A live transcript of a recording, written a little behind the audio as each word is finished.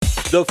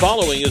The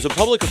following is a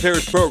public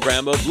affairs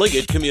program of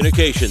Liggett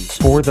Communications.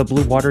 For the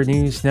Blue Water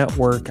News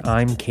Network,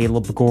 I'm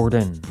Caleb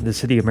Gordon. The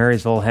city of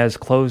Marysville has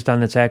closed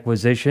on its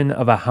acquisition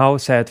of a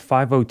house at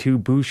 502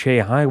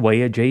 Boucher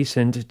Highway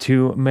adjacent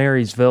to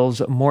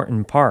Marysville's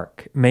Morton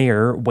Park.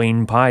 Mayor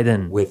Wayne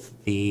Pyden. With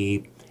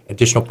the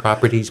additional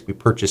properties we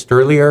purchased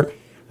earlier,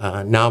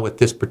 now with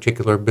this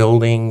particular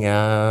building,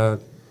 that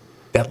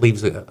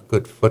leaves a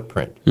good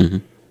footprint. Mm-hmm.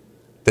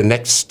 The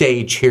next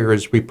stage here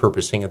is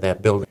repurposing of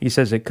that building. He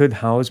says it could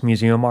house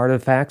museum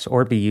artifacts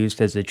or be used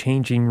as a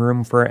changing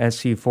room for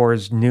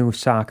SC4's new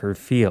soccer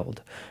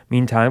field.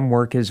 Meantime,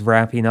 work is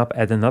wrapping up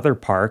at another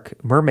park,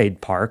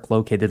 Mermaid Park,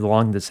 located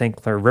along the St.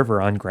 Clair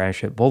River on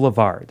Gratiot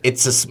Boulevard.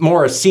 It's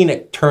more a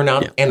scenic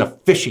turnout and a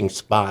fishing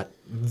spot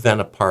than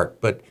a park,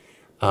 but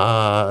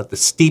the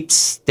steep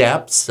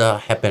steps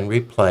have been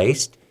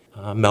replaced.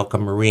 Melka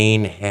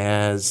Marine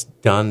has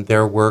done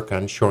their work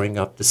on shoring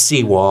up the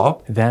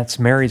seawall. That's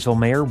Marysville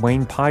Mayor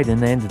Wayne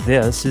Pyden, and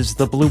this is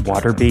the Blue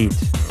Water Beat.